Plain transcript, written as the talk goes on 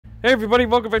Hey everybody,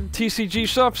 welcome back to TCG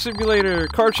Shop Simulator,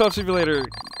 Card Shop Simulator,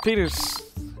 Penis.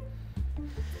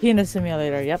 Penis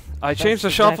Simulator, yep. I changed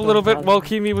the shop a little bit while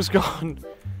Kimi was gone.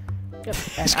 Yep.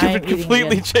 It's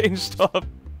completely changed up.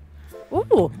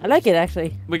 Ooh, I like it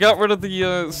actually. We got rid of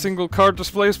the single card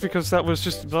displays because that was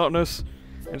just monotonous.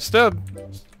 Instead,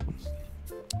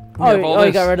 you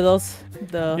got rid of those?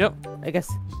 Yep. I guess.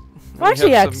 Well,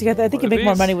 actually, yeah, because I think you make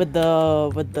more money with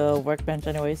the workbench,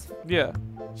 anyways. Yeah.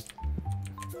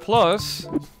 Plus,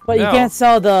 but you can't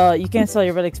sell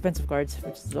your really expensive cards,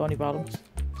 which is the only problem.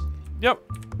 Yep.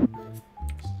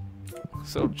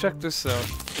 So check this out.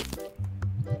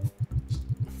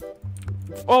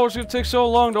 Oh, it's gonna take so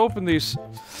long to open these.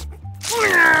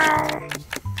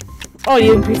 Oh,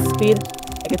 you increased the speed?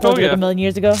 Like I told you like a million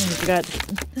years ago, and you forgot.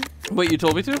 Wait, you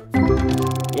told me to?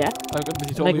 Yeah.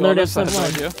 You told me all this, I had no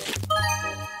idea.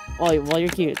 Well, you're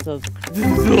cute, so.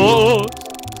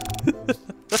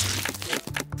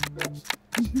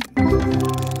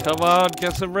 Come on,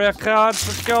 get some rare cards,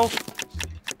 let's go.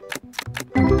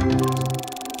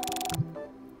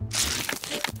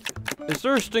 Is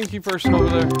there a stinky person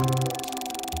over there?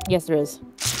 Yes, there is.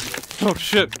 Oh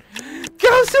shit.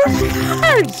 Go through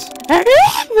cards!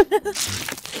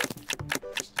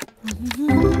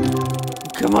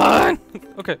 Come on!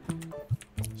 Okay.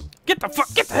 Get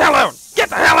the hell out! Get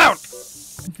the hell out!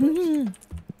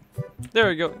 There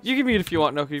we go. You can eat if you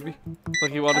want, no Kibi.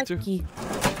 Like you wanted to.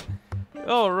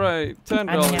 Alright,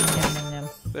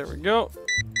 $10. There we go.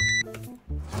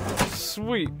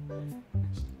 Sweet.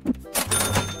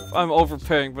 I'm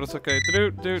overpaying, but it's okay.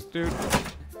 Dude.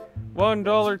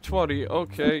 $1.20.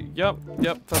 Okay, yep,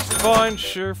 that's fine.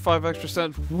 Sure, 5 extra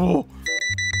cents. Whoa.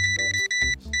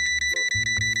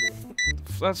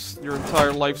 That's your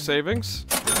entire life savings.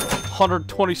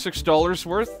 $126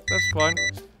 worth. That's fine.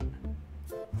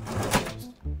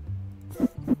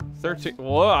 13.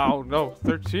 Wow, no,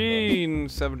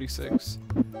 13.76.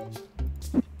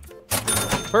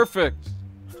 Perfect.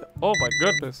 Oh my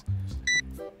goodness.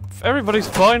 Everybody's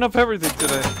buying up everything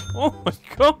today. Oh my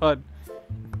god.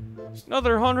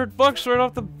 Another $100 right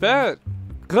off the bat.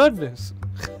 Goodness.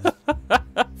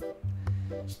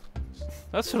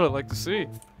 That's what I like to see.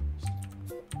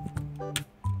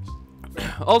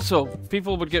 Also,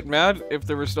 people would get mad if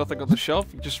there was nothing on the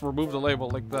shelf. You just remove the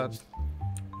label like that.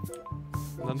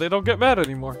 And then they don't get mad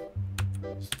anymore.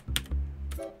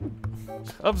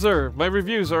 Observe, my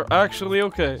reviews are actually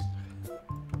okay.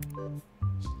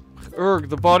 Erg,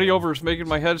 the body over is making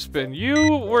my head spin.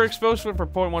 You were exposed to it for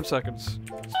 0.1 seconds.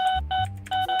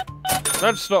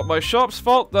 That's not my shop's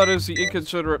fault. That is the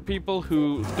inconsiderate people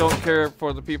who don't care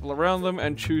for the people around them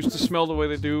and choose to smell the way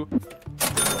they do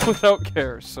without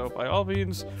care. So by all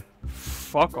means,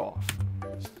 fuck off.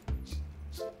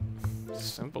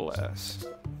 Simple as.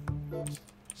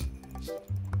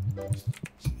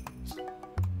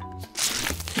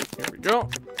 Here we go.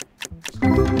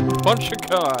 Bunch of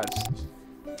cards.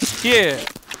 Yeah.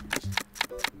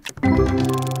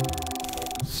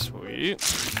 Sweet.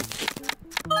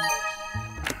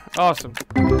 Awesome.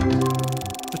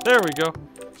 There we go.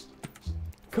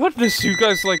 Goodness, you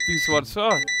guys like these ones,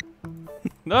 huh?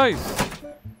 Nice.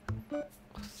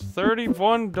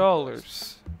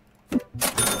 $31.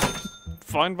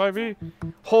 Fine by me.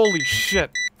 Holy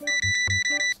shit.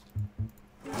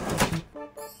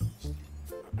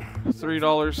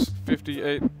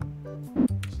 $3.58.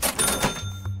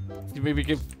 You maybe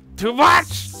give too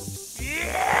much.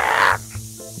 Yeah!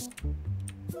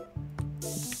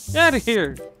 Get out of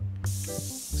here.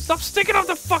 Stop sticking up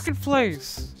the fucking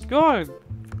place. God.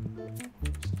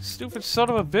 Stupid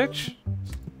son of a bitch.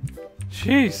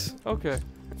 Jeez. Okay.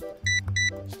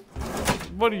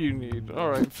 What do you need?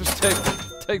 Alright, just take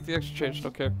the extra change,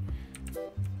 don't care.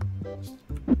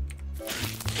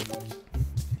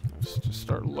 Let's just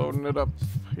start loading it up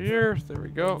here. There we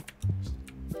go.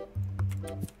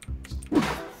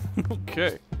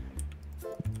 Okay.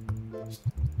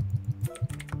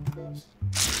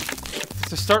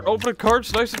 To start opening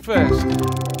cards nice and fast.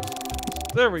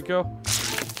 There we go.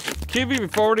 Kiwi,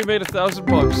 we've already made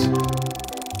 $1,000.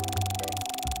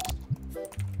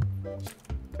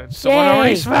 And someone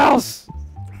already smells!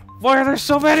 Why are there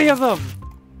so many of them?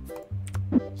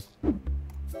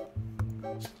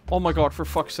 Oh my god, for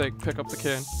fuck's sake, pick up the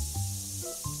can.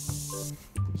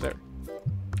 There.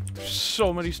 There's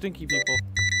so many stinky people.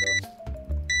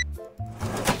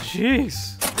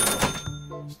 Jeez.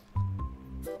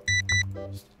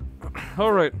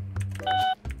 Alright.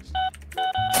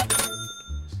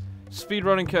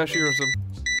 Speedrunning cashierism.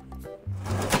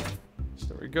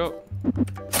 There we go.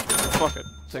 Fuck it.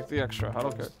 Take the extra. I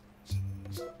don't care.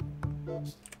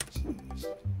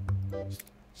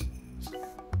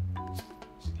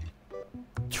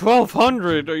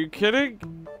 1,200? Are you kidding?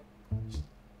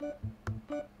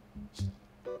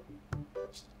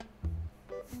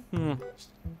 Alright.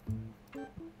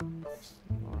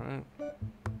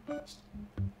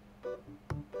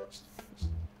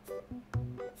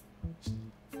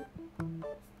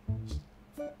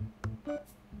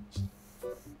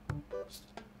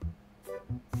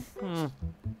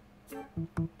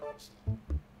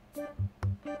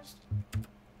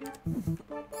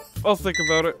 I'll think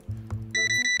about it.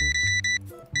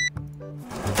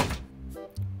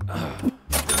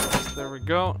 There we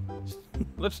go.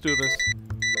 Let's do this.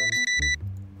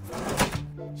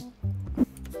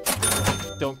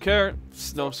 Don't care.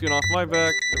 Snow skin off my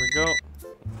back. There we go.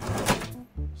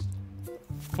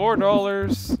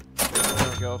 $4. There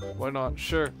we go. Why not?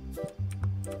 Sure.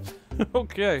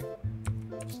 Okay.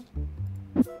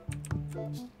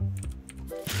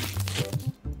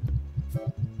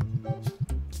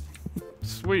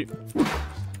 Sweet.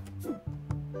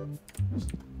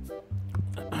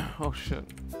 Oh shit.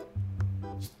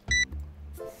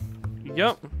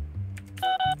 Yep.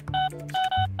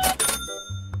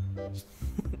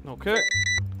 Okay.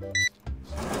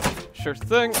 Sure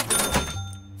thing.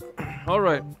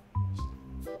 Alright.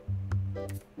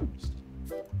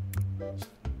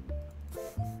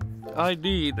 I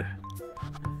need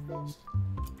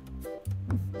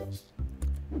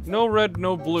no red,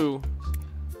 no blue.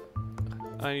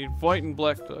 I need white and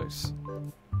black dice.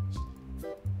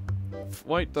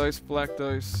 White dice, black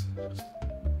dice.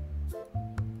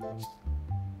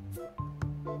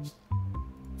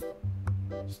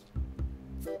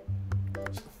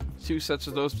 Two sets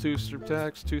of those booster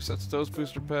packs, 2 sets of those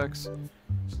booster packs.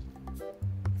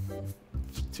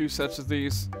 2 sets of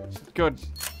these. Good.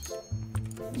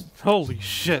 Holy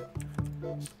shit.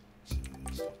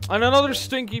 And another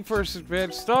stinky person,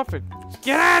 man. Stop it.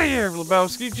 Get out of here,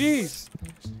 Lebowski. Jeez.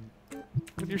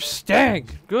 With your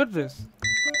stank. Goodness.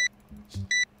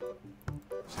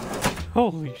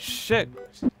 Holy shit.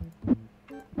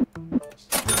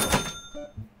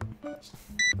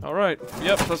 Alright.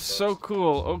 Yep, that's so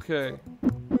cool. Okay.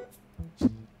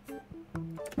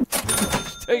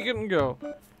 Take it and go.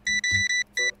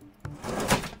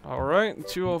 Alright,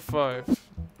 205.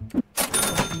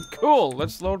 Cool,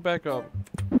 let's load back up.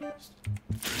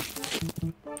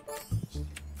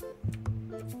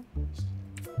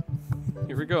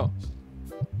 Here we go.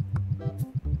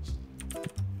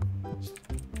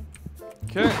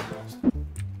 Okay.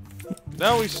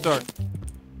 Now we start.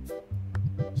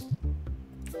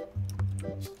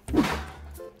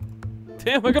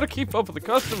 Damn, I gotta keep up with the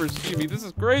customers, Stevie. This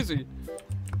is crazy.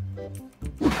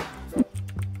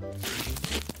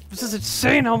 This is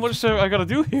insane how much I gotta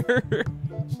do here.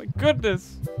 My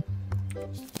goodness.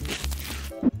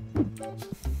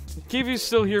 Kiwi's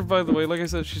still here, by the way. Like I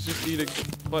said, she's just eating.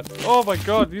 But, oh my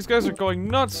god, these guys are going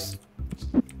nuts.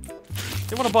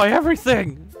 They want to buy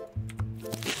everything.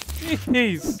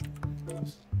 Jeez.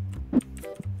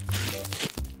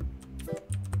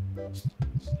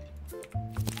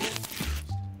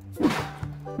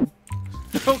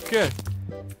 Okay.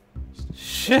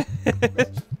 Shit.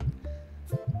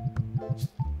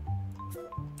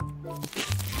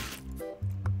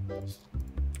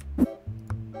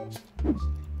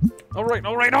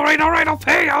 Alright, I'll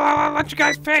pay! I'll let you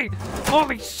guys pay!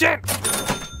 Holy shit!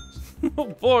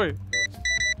 Oh boy!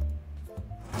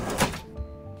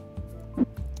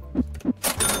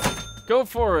 Go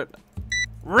for it!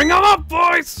 Ring them up,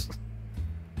 boys!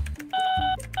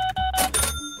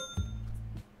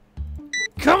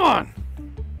 Come on!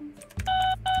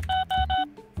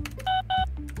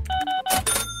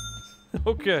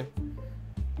 Okay.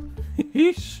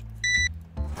 Yeesh.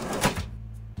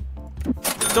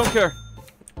 Don't care.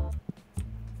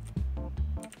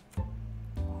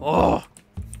 Oh!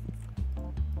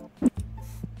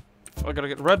 I gotta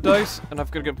get red dice, and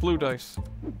I've gotta get blue dice.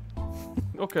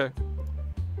 Okay.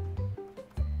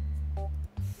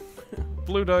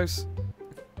 Blue dice.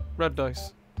 Red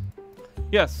dice.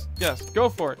 Yes, yes, go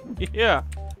for it. Yeah.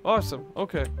 Awesome.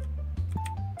 Okay.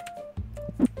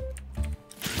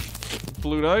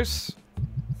 Blue dice.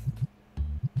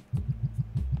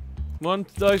 1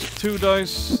 dice, 2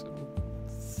 dice,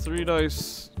 3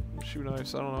 dice, shoot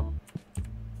dice, I don't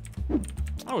know.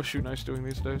 How is shoot nice doing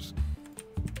these days?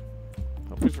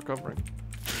 Hope he's recovering.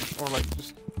 Or like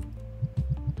just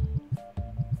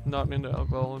not into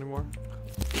alcohol anymore.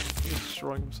 He's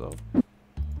destroying himself. I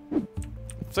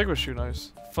think it was shoot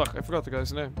nice. Fuck, I forgot the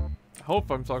guy's name. I hope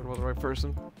I'm talking about the right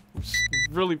person. I'd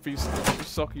really be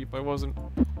sucky if I wasn't.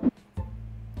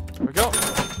 There we go.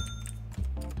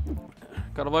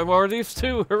 Gotta buy more of these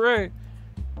too, hooray!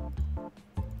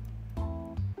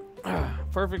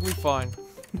 Perfectly fine.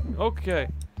 Okay.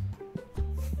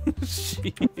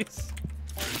 Jeez.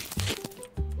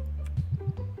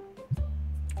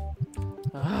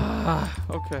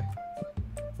 Okay.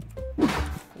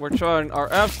 We're trying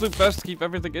our absolute best to keep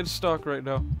everything in stock right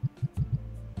now.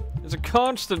 It's a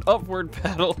constant upward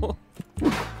battle.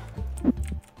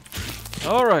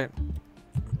 Alright.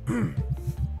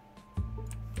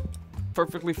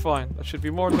 Perfectly fine. That should be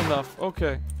more than enough.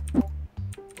 Okay.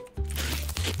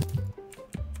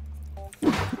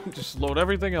 Just load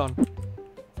everything on.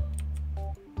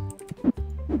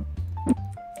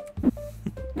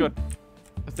 Good.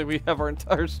 I think we have our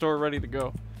entire store ready to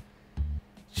go.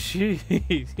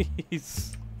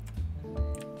 Jeez.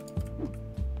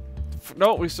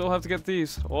 No, we still have to get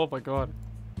these. Oh my god.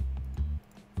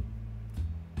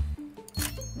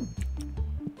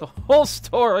 The whole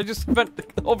store! I just spent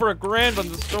over $1,000 on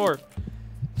the store.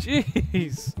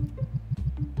 Jeez.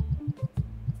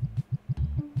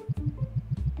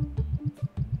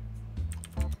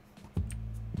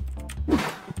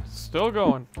 Still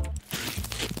going.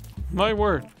 My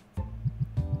word.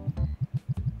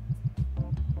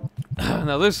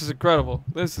 Now this is incredible.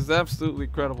 This is absolutely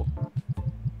incredible.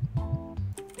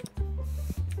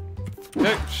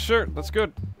 Okay, sure, that's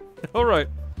good. Alright.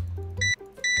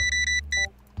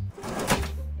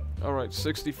 Alright,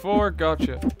 64,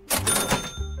 gotcha.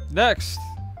 Next!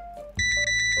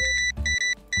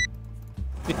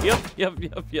 Yep,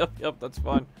 that's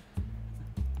fine.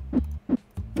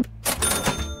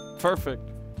 Perfect.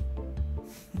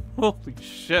 Holy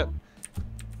shit.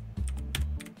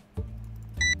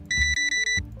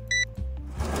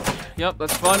 Yep,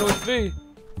 that's fine with me.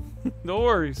 No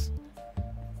worries.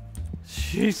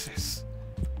 Jesus.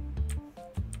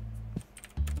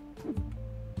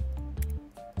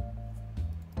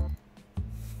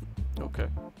 Okay.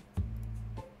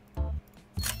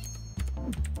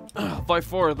 I'll buy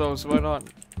 4 of those, why not?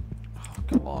 Oh,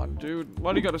 come on, dude.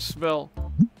 Why do you gotta smell?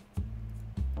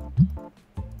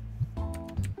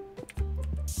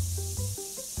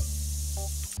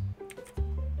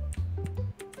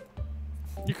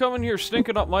 You come in here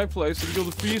stinking up my place and you go,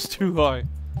 the fee's too high.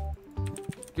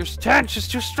 Your stench is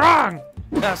too strong,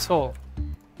 asshole.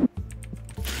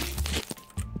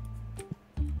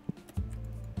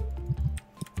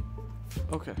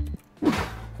 Okay.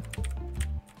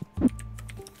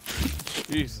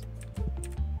 Jeez.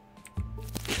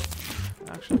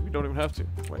 Actually, we don't even have to.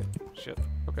 Wait, shit.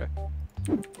 Okay.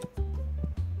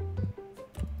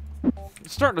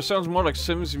 It's starting to sound more like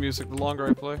Sims music the longer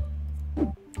I play.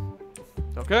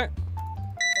 Okay.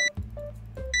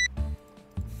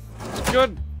 It's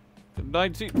good.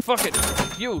 19. Fuck it.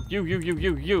 You.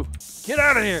 Get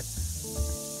out of here.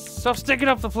 Stop sticking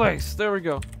up the place. There we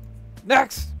go.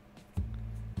 Next.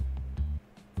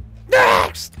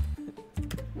 Next.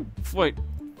 Wait.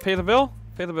 Pay the bill?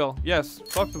 Pay the bill. Yes.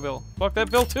 Fuck the bill. Fuck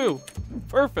that bill too.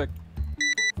 Perfect.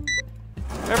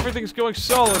 Everything's going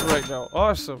solid right now.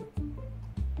 Awesome.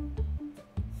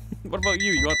 What about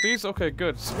you? You want these? Okay,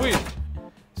 good. Sweet.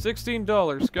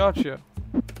 $16. Gotcha.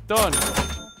 Done.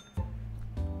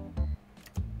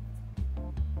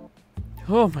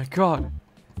 Oh my god.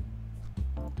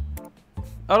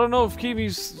 I don't know if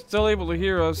Kiwi's still able to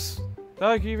hear us.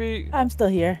 Hi, Kiwi. I'm still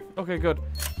here. Okay, good.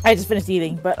 I just finished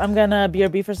eating, but I'm gonna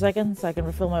BRB for a second so I can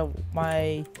refill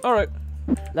my Alright.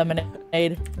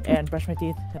 lemonade and brush my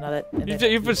teeth and all that. And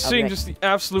You've been seeing just the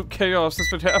absolute chaos that's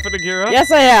been happening here, huh?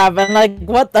 Yes, I have. And like,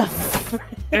 what the?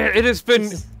 It has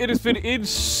been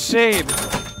insane.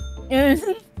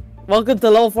 Welcome to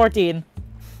level 14.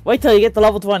 Wait till you get to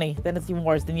level 20, then it's even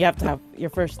worse. Then you have to have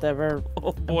your first ever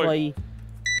employee.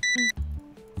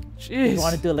 Jeez. You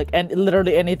want to do like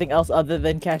literally anything else other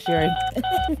than cashiering.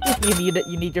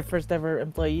 you need your first ever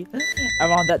employee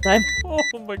around that time. Oh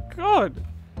my god.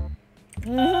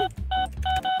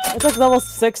 It's like level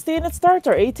 16 it starts,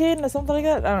 or 18 or something like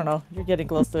that. I don't know. You're getting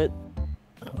close to it.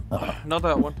 Not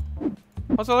that one.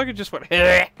 Also, like it just went.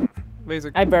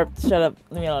 Amazing. I burped. Shut up.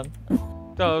 Leave me alone.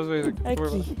 No, that was amazing.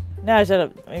 Okay. Nah, shut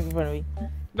up. Make fun of me.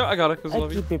 No, I got it, because I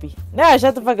love you. Baby. Nah,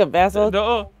 shut the fuck up, asshole.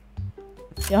 No.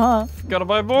 Yeah. Gotta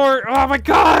buy more. Oh my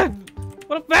god!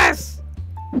 What a mess!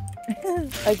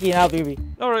 Okay, now, baby.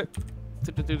 Alright.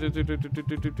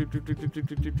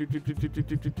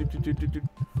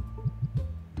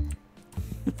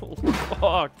 Oh,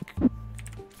 fuck.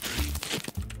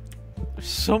 There's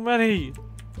so many.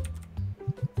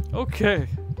 Okay.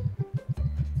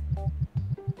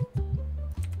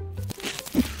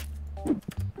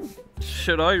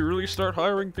 Should I really start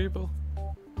hiring people?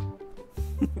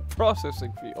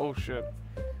 Processing fee. Oh shit.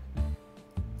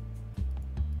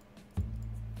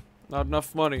 Not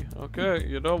enough money. Okay,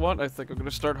 you know what? I think I'm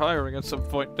gonna start hiring at some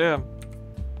point. Damn.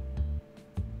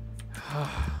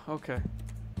 Okay.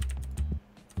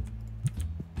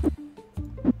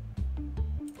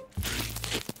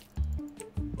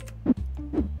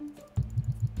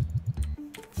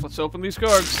 Let's open these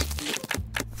cards.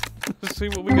 Let's see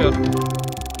what we got.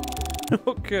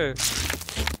 Okay.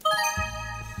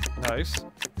 Nice.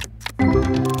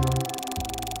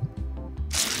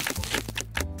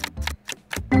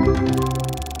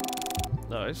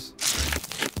 Nice.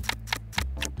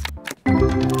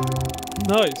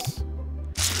 Nice.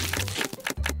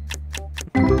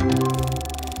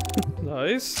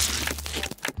 Nice.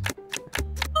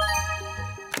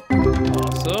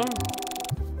 Awesome.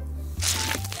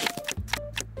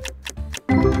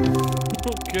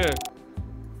 Okay.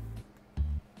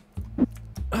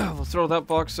 We'll throw that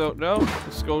box out now.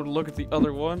 Let's go look at the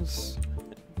other ones.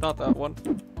 Not that one.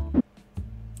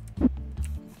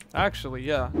 Actually,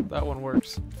 yeah, that one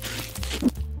works.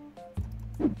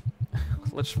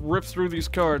 Let's rip through these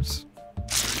cards.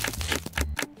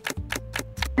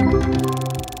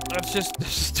 Let's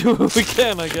just do what we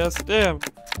can, I guess. Damn.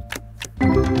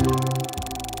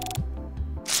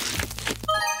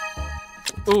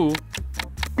 Ooh.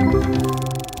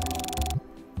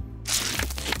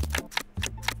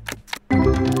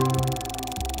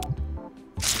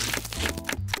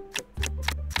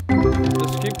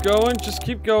 Just keep going, just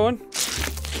keep going.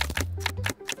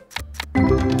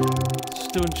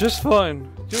 Just doing just fine.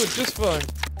 Doing just fine.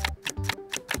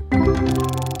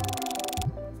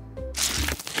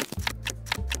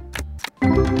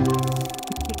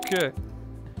 Okay.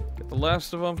 Get the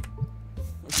last of them.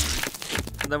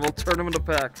 And then we'll turn them into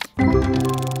packs.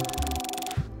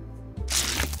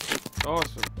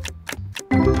 Awesome.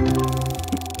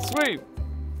 Sweet!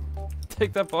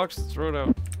 Take that box and throw it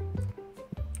out.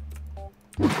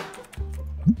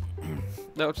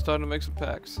 Now it's time to make some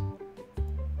packs.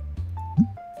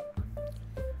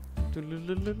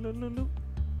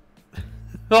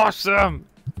 Awesome!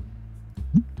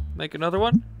 Make another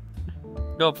one?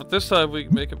 No, but this time we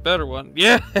can make a better one.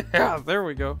 Yeah! There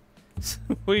we go.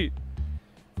 Sweet.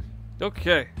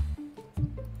 Okay.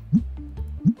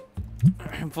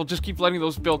 We'll just keep letting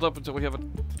those build up until we have a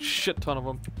shit ton of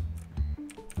them.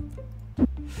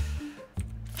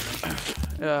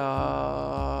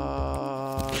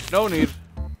 No need.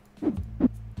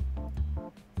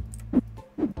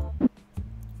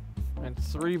 And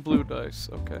 3 blue dice.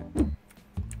 Okay.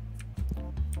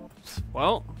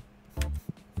 Well, I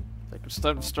think it's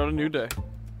time to start a new day.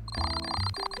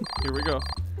 Here we go.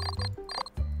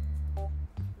 A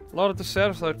lot of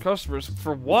dissatisfied customers.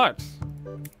 For what?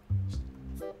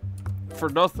 For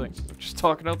nothing. They're just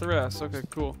talking out their ass. Okay,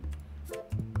 cool.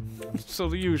 So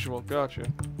the usual. Gotcha.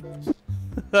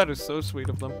 That is so sweet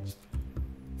of them.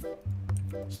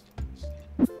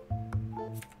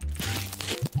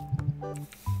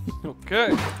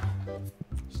 Okay.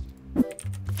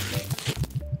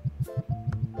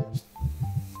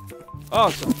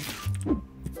 Awesome.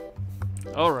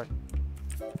 Alright.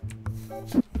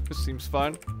 This seems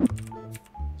fine.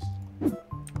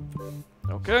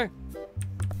 Okay.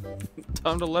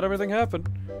 Time to let everything happen.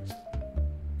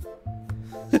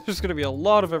 There's gonna be a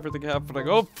lot of everything happening.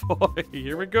 Oh boy,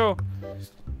 here we go.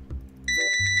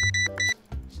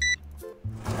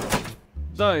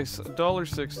 Nice,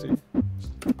 $1.60.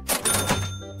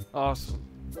 Awesome.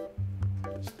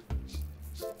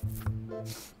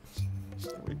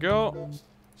 There we go.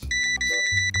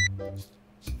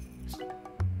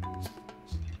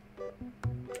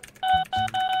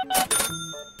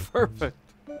 Perfect.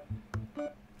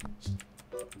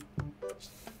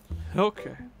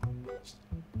 Okay.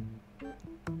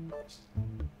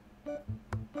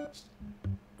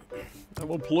 I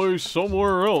will play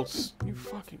somewhere else. You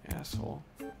fucking asshole.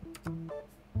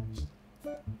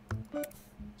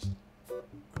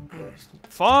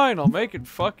 Fine, I'll make it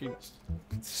fucking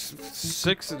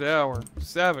 6 an hour.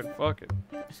 7, fuck it.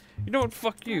 You know what?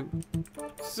 Fuck you.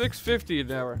 $6.50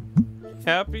 an hour.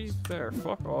 Happy? There,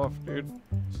 fuck off, dude.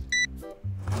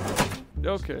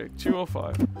 Okay,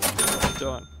 205.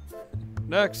 Done.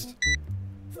 Next.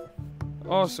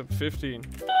 Awesome, 15.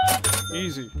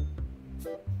 Easy.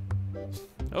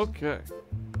 Okay.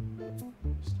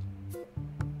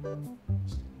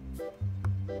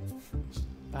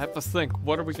 I have to think,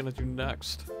 what are we gonna do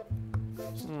next?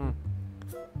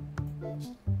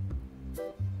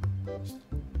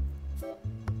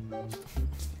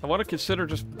 I want to consider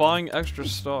just buying extra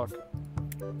stock.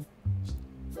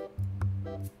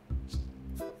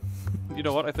 You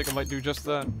know what? I think I might do just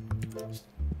that.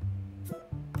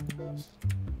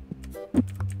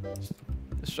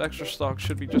 This extra stock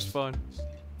should be just fine.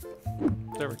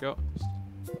 There we go.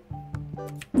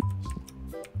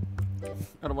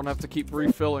 I don't want to have to keep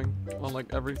refilling on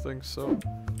like everything, so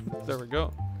there we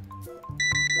go.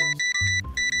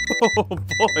 Oh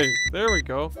boy, there we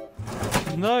go.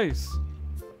 Nice.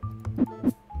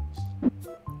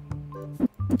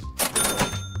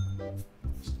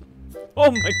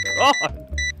 Oh my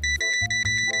god.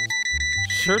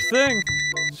 Sure thing.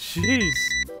 Jeez.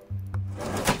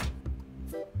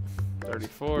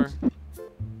 34.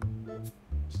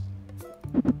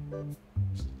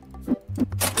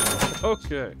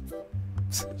 Okay.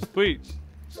 Sweet.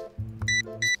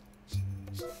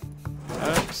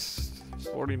 X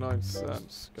 49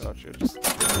 cents. Gotcha. Just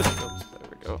there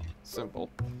we go. Simple.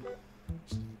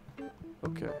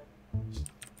 Okay.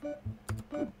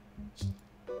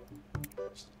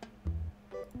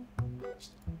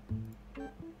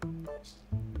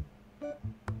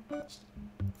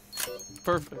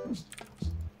 Perfect.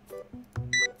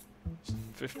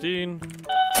 15.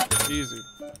 Easy.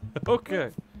 Okay.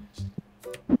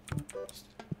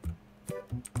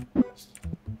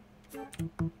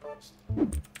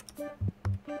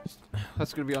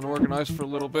 That's gonna be unorganized for a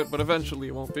little bit, but eventually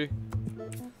it won't be.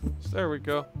 There we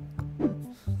go.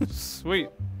 Sweet.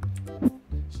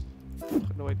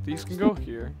 No, wait, these can go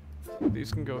here.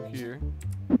 These can go here.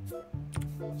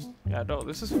 Yeah, no,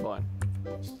 this is fine.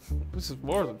 This is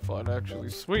more than fun, actually.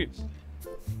 Sweet.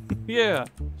 Yeah.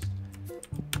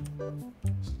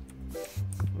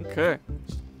 Okay.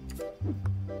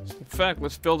 In fact,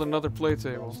 let's build another play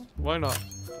table. Why not?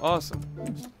 Awesome.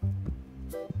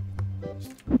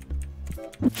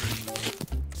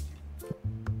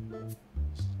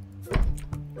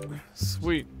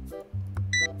 Sweet.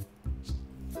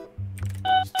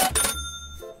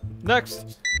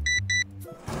 Next.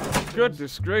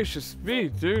 Goodness gracious me,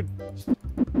 dude.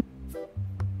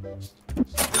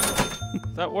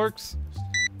 That works.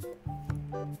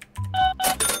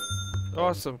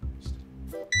 Awesome.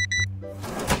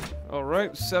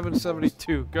 Alright,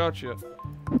 772. Gotcha.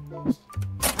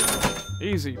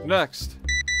 Easy. Next.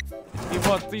 You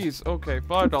want these? Okay,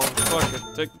 $5. Fuck it.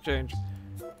 Take the change.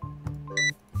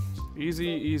 Easy,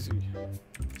 easy.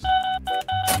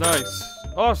 Nice.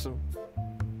 Awesome.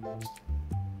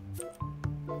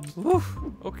 Woo.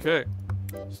 Okay.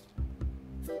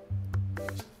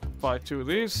 Buy 2 of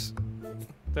these.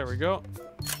 There we go.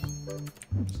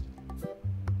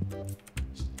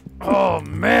 Oh,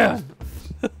 man!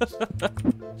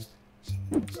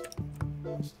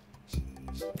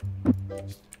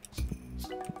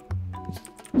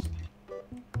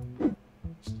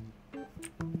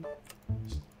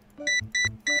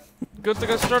 Good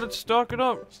thing I started stocking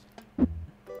up.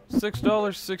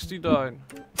 $6.69.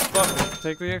 Fuck it.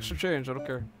 Take the extra change. I don't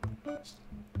care.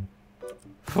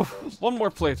 One more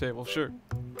play table, sure.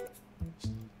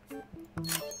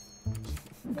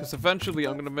 Because eventually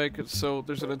I'm gonna make it so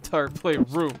there's an entire play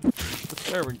room.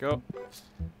 There we go.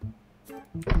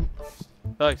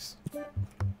 Nice.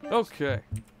 Okay.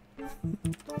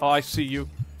 Oh, I see you.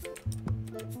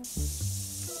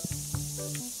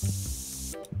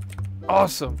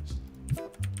 Awesome.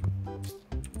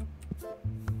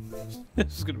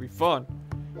 This is gonna be fun.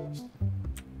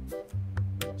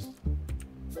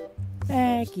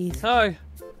 Thankies. Hi.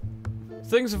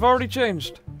 Things have already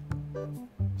changed.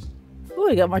 Ooh,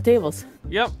 we got more tables.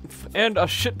 Yep, and a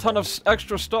shit ton of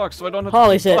extra stock, so I don't have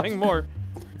Holy to keep shit. buying more.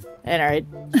 And alright.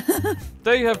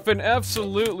 They have been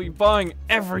absolutely buying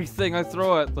everything I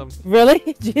throw at them.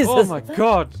 Really? Jesus. Oh my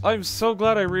god, I'm so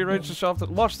glad I rearranged the shop.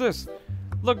 Watch this.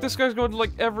 Look, this guy's going to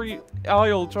like every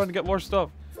aisle trying to get more stuff.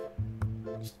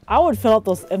 I would fill out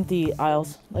those empty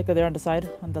aisles, like they're on the side,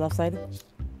 on the left side.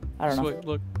 I don't know. Sweet,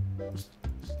 look.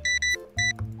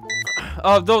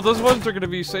 Those ones are gonna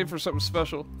be saved for something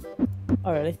special.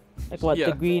 Oh really? Like what?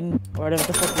 Yeah. The green or whatever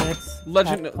the fuck the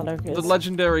next color is? The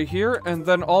legendary here, and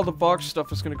then all the box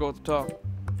stuff is gonna go at the top.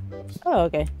 Oh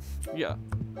okay. Yeah.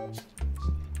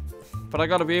 But I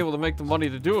gotta be able to make the money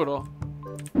to do it all.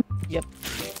 Yep.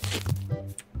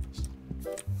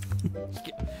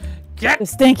 Get!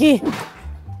 Stinky!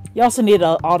 You also need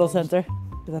an auto center.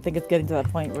 Because I think it's getting to that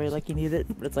point where like you need it,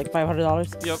 but it's like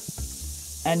 $500. Yep.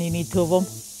 And you need 2 of them.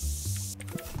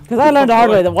 Because I learned the hard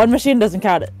way that one machine doesn't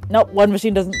count it. Nope, one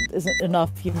machine isn't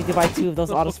enough. You need to buy 2 of those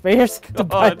auto sprayers to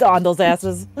put on those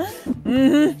asses.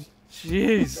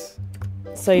 Jeez.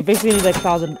 So you basically need like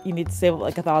 1,000. You need to save up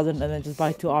like 1,000 and then just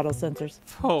buy 2 auto sensors.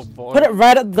 Oh boy. Put it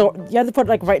right at the door. You have to put it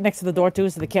like right next to the door too,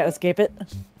 so they can't escape it.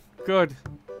 Good.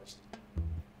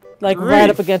 Like right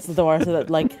up against the door, so that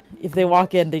like if they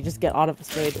walk in, they just get auto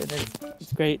sprayed, and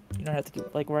it's great. You don't have to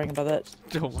keep like worrying about that.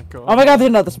 Oh my god. Oh my god, there's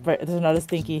another spray. There's another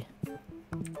stinky.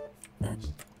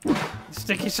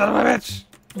 Stinky son of a bitch!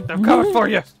 I'm coming for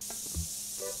you!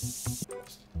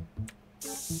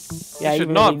 Yeah, This you should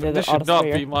really not. need This an should not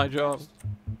autosprayer. be my job.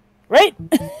 Right?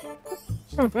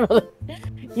 Really?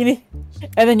 You need,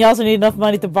 and then you also need enough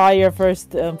money to buy your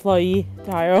first employee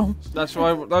to hire him. That's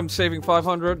why I'm saving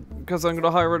 500 because I'm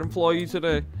gonna hire an employee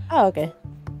today. Oh, okay.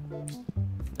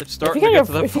 It's starting to get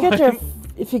to that point.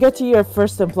 If you get to your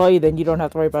first employee, then you don't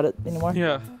have to worry about it anymore.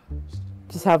 Yeah.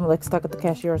 Just have them like stuck at the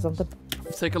cashier or something.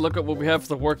 Take a look at what we have for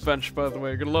the workbench, by the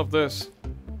way. You're gonna love this.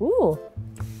 Ooh.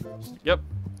 Yep.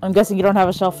 I'm guessing you don't have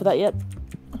a shelf for that yet.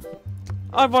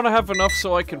 I want to have enough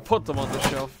so I can put them on the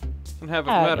shelf and have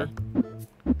it matter.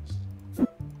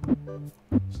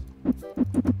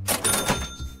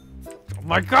 Oh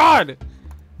my god!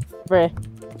 Right.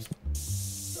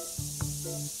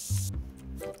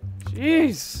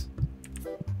 Jeez.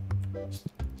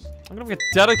 I'm gonna have a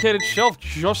dedicated shelf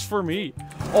just for me.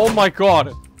 Oh my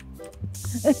god.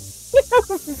 5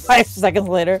 seconds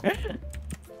later.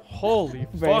 Holy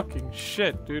Right. fucking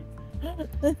shit, dude. Gotta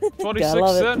 26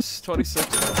 love it. cents. 26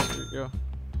 cents. There you go.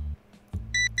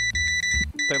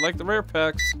 They like the rare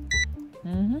packs.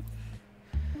 Mm-hmm.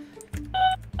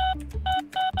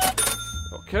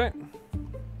 Okay.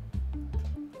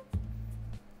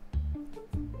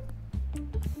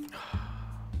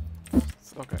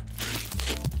 Okay.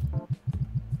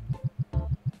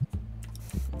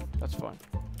 That's fine.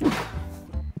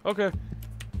 Okay.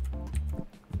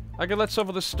 I can let some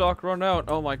of the stock run out.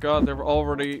 Oh my god, they're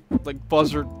already like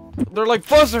buzzard. They're like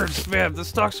buzzards, man. The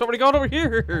stock's already gone over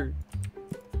here.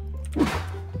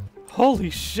 Holy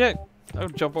shit. I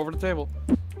would jump over the table.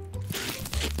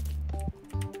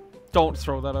 Don't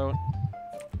throw that out.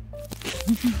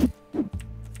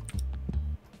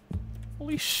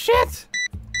 Holy shit!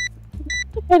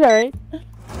 Alright.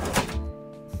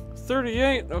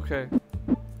 38, okay.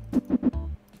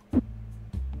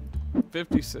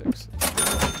 56.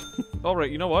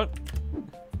 Alright, you know what?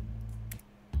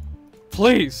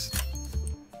 Please!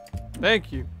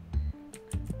 Thank you.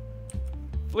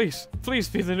 Please, please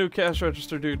be the new cash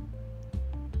register dude.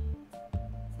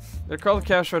 They're called the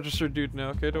cash register dude now,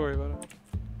 okay? Don't worry about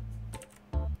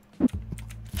it.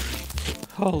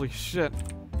 Holy shit.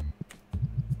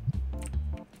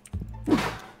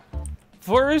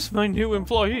 Where is my new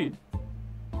employee?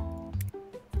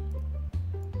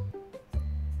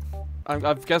 I'm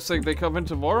guessing they come in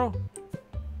tomorrow?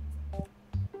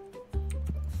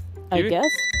 I guess.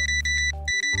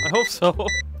 I hope so.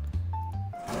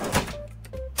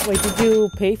 Wait, did you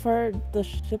pay for the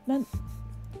shipment?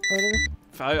 Or whatever?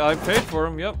 I paid for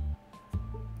him, yep.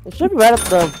 It should be right up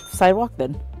the sidewalk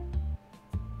then.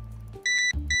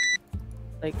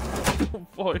 Like, Oh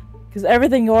boy. because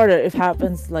everything you order, it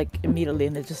happens like immediately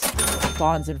and it just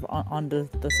spawns on the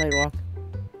sidewalk.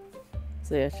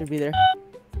 So yeah, it should be there.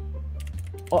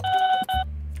 Oh.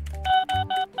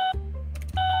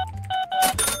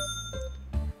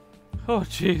 Oh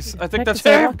jeez. I think Check that's the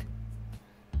him. sidewalk.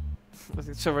 I think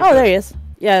it's him right Oh, there he is.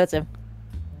 Yeah, that's him.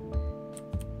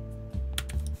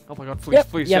 Oh my god, please, Yep,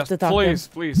 please, you have yes. to talk to him. Please,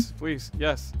 please, please,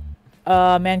 yes.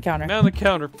 Man counter. Man on the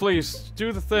counter, please,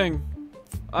 do the thing.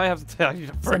 I have to tell you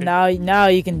to So break. now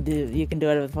you can do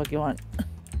whatever the fuck you want.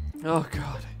 Oh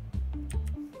god.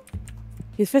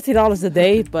 He's $50 a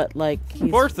day, but like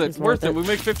he's Worth it, he's worth it. We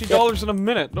make $50 in a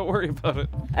minute. Don't worry about it.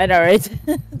 I know, right?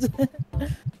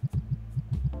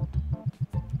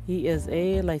 He is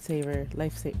a lightsaver,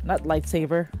 not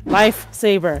lightsaber,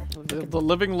 lifesaver. The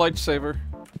living lightsaber.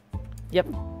 Yep.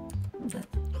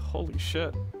 Holy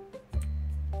shit.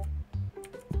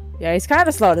 Yeah, he's kind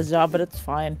of slow at his job, but it's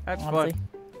fine. That's honestly.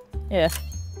 Yeah.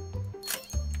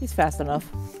 He's fast enough.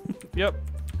 Yep.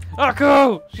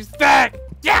 Aku! She's back!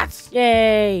 Yes!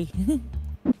 Yay!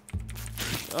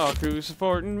 Aku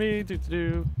supporting me.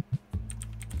 Do.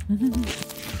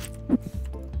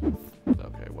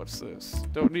 Okay, what's this?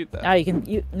 Don't need that. Now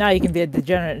you can be a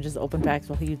degenerate and just open packs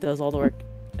while he does all the work.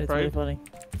 It's really Right. funny.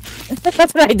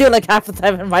 That's what I do like half the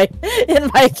time in my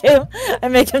game. I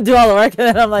make him do all the work and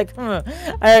then I'm like,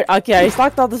 okay, I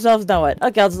stocked all the shelves, now what?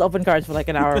 Okay, I'll just open cards for like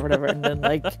an hour or whatever and then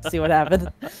like see what happens.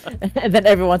 And then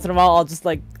every once in a while I'll just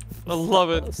like I love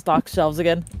it. stock shelves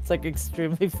again. It's like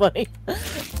extremely funny.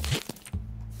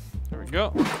 There we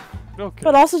go. Okay.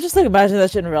 But also just like imagine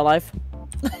that shit in real life.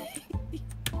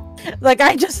 Like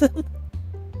I just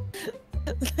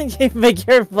you make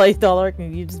your employee do all the work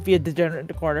and you just be a degenerate in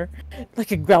the corner. Like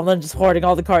a gremlin just hoarding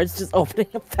all the cards, just opening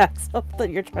up packs up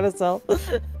that you're trying to sell.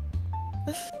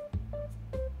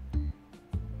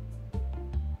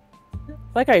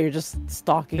 Like how you're just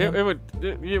stalking him.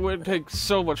 It would take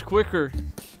so much quicker.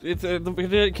 It's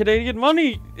the Canadian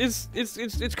money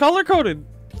it's color coded.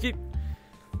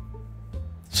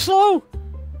 Slow.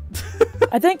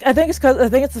 I think it's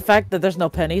the fact that there's no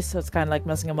pennies, so it's kind of like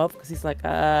messing him up because he's like,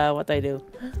 what do I do?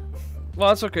 Well,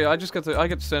 that's okay. I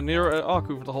get to stand near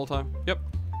Aku for the whole time. Yep.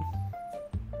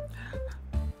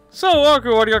 So,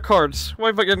 Aku, what do you got cards? Why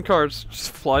am I getting cards?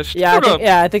 Just flushed. Yeah,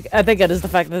 I think it is the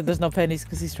fact that there's no pennies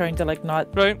because he's trying to like not.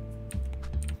 Right.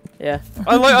 Yeah.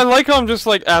 I like how I'm just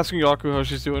like asking Aku how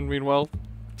she's doing. Meanwhile,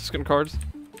 just getting cards.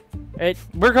 Right.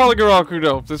 We're calling her Aku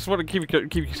though. This is what keep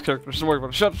his character. Don't worry about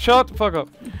it. Shut the fuck up.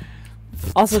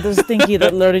 Also, there's Stinky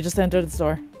that literally just entered the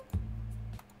store.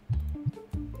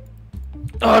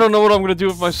 I don't know what I'm gonna do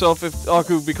with myself if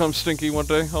Aku becomes stinky one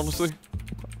day. Honestly.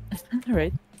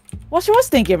 Right. Well, she was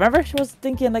stinky. Remember, she was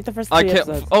stinky in like the first 3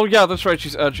 episodes. Oh yeah, that's right.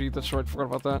 She's edgy. That's right. Forgot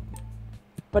about that.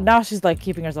 But now she's like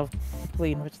keeping herself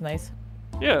clean, which is nice.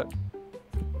 Yeah.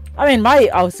 I mean, my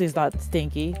house is not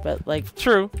stinky, but like.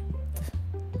 True.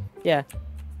 Yeah.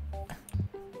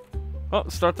 Oh,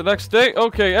 start the next day.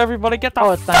 Okay, everybody, get the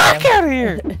it's not fuck him. out of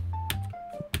here.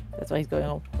 That's why he's going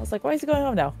home. I was like, why is he going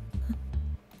home now?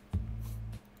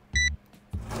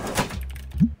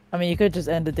 I mean, you could just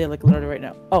end the day like literally right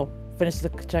now. Oh, finish the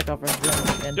checkoff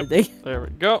and end the day. There we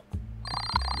go.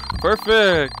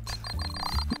 Perfect.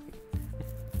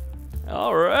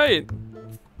 All right.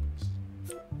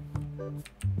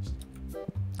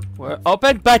 We're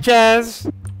open,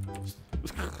 bitches.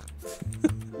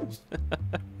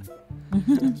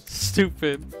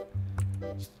 Stupid.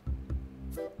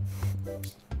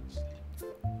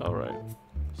 All right.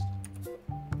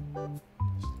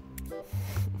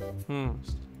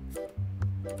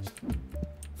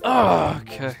 Oh,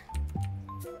 okay.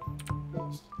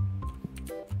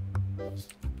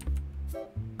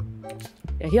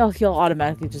 Yeah, he'll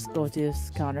automatically just go to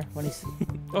his counter when he's.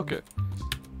 Okay.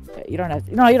 Yeah, you don't have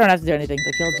to. No, you don't have to do anything.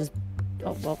 Like he'll just.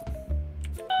 Oh well.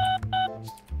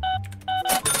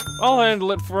 I'll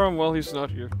handle it for him while he's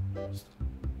not here.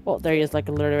 Well, there he is, like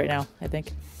literally right now. I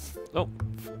think. Nope,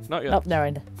 not yet. Nope, never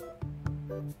mind.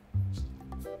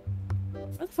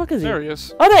 Where the fuck is he? There he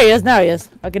is. Oh, there he is. Now he is.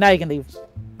 Okay, now you can leave.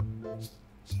 There's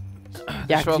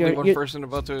Yeah, probably one you're- person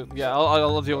about to. Yeah,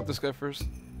 I'll deal with this guy first.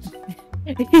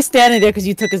 He's standing there because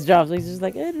you took his job, so he's just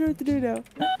like, I don't know what to do now.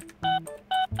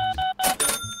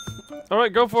 All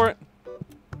right, go for it.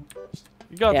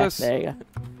 You got Yeah, this. there you go.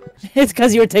 It's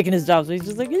because you were taking his job, so he's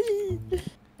just like.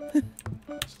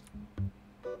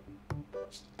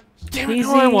 Damn it!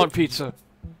 No, I Easy. want pizza.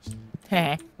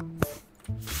 Heh.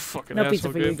 Fucking No asshole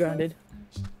pizza for you, game. grounded.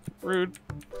 Rude.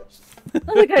 I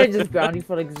like how you just ground you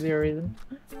for like 0 reason.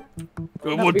 I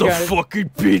Nope, want you're the grounded. fucking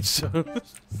pizza.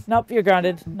 Nope, you're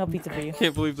grounded. No pizza for you.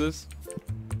 Can't believe this.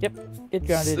 Get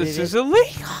grounded, This idiot. is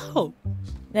illegal.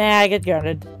 Nah, get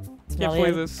grounded. Can't Smelly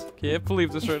believe head. this. Can't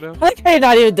believe this right now. I like how you're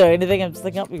not even doing anything. I'm just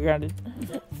like, nope, you're grounded.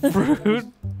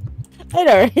 Rude. I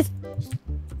know, right?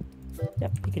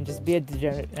 Yep, you can just be a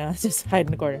degenerate now. Just hide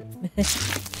in the corner.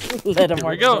 Let him Here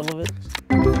we work go. a little bit.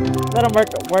 Let him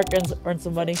work and earn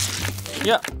some money.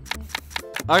 Yeah.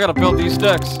 I gotta build these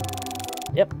decks.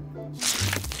 Yep.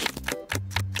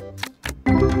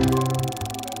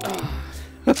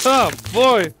 Oh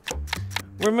boy,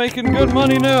 we're making good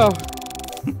money now.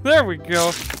 There we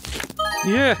go.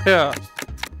 Yeah,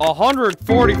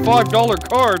 $145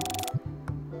 card.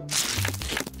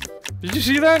 Did you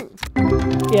see that?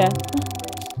 Yeah.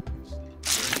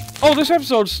 Oh, this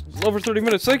episode's over 30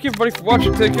 minutes. Thank you everybody for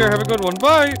watching. Take care. Have a good one.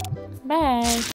 Bye. Bye.